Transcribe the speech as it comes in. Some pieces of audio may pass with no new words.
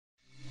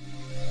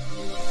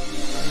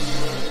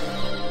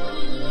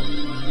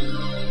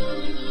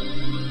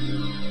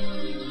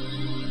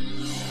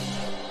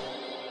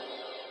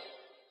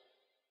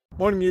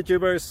Morning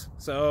YouTubers.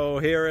 So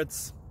here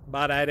it's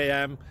about 8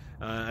 a.m.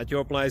 At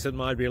your place it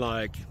might be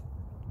like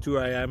 2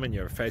 a.m. and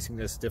you're facing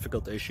this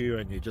difficult issue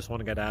and you just want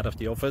to get out of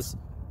the office.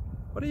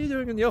 What are you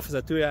doing in the office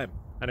at 2 a.m.?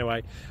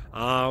 Anyway,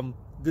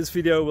 this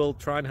video will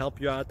try and help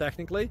you out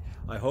technically.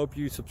 I hope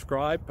you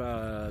subscribe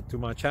to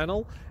my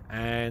channel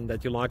and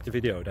that you like the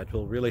video. That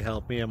will really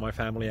help me and my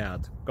family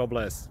out. God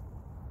bless.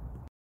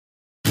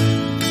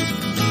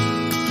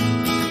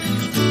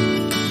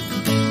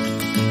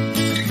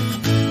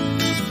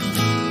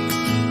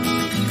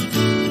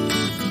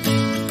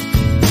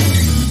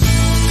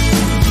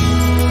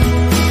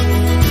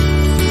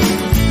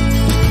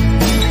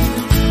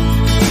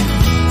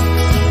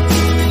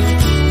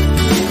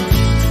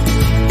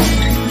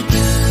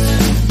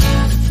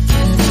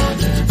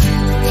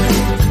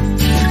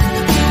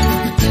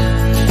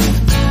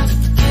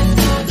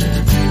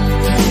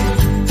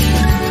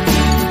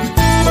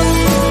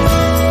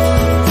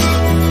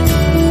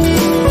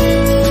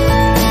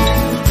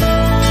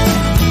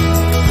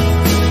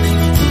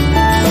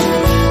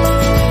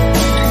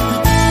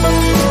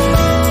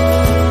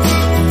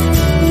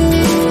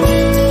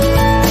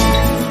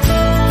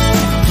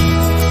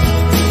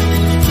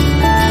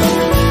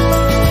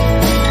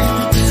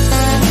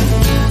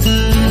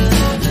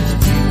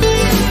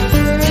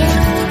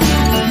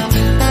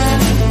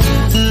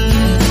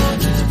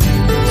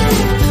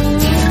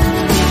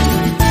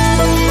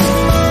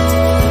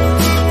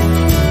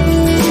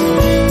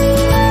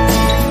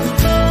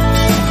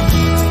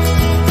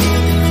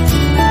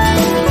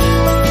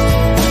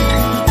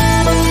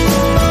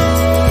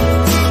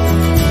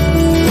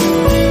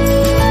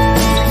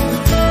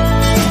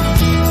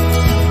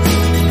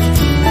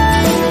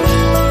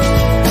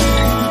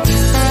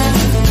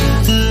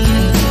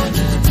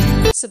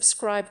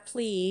 Subscribe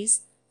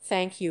please.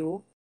 Thank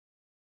you.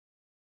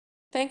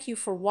 Thank you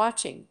for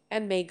watching,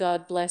 and may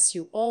God bless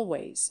you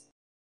always.